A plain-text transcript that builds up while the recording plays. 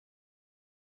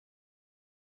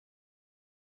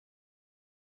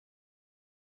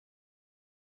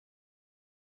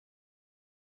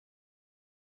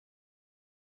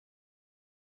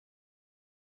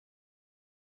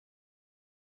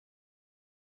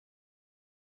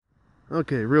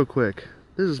Okay, real quick.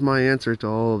 This is my answer to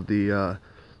all of the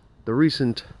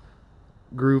recent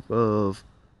group of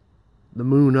the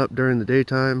moon up during the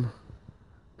daytime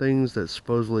things that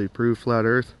supposedly prove flat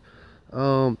Earth.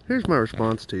 Here's my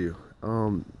response to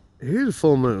you. Here's a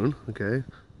full moon. Okay,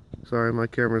 sorry, my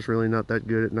camera's really not that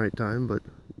good at nighttime, but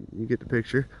you get the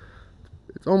picture.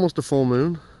 It's almost a full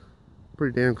moon,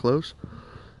 pretty damn close.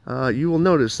 You will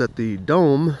notice that the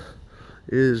dome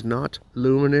is not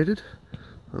illuminated.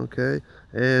 Okay,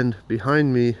 and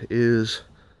behind me is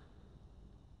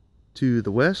to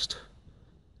the west,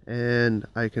 and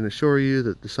I can assure you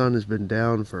that the sun has been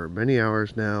down for many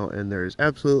hours now and there is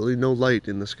absolutely no light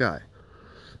in the sky.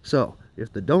 So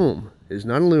if the dome is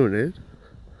not illuminated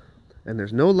and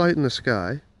there's no light in the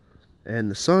sky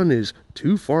and the sun is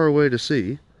too far away to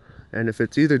see, and if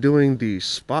it's either doing the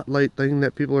spotlight thing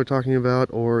that people are talking about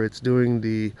or it's doing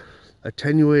the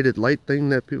attenuated light thing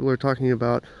that people are talking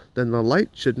about, then the light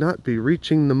should not be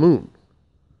reaching the moon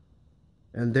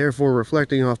and therefore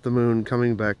reflecting off the moon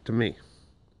coming back to me.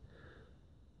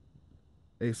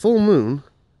 A full moon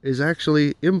is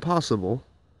actually impossible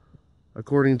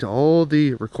according to all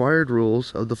the required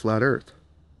rules of the flat Earth.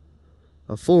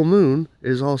 A full moon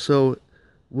is also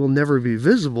will never be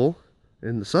visible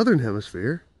in the southern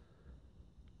hemisphere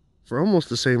for almost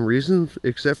the same reasons,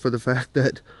 except for the fact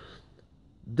that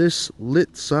this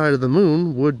lit side of the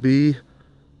moon would be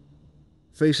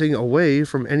facing away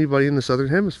from anybody in the southern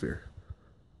hemisphere.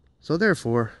 So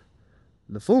therefore,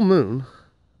 the full moon,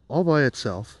 all by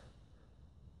itself,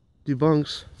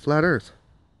 debunks flat Earth.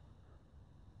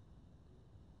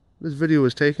 This video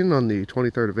was taken on the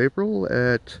 23rd of April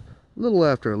at a little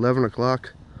after 11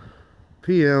 o'clock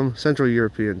p.m. Central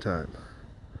European Time.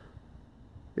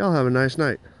 Y'all have a nice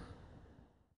night.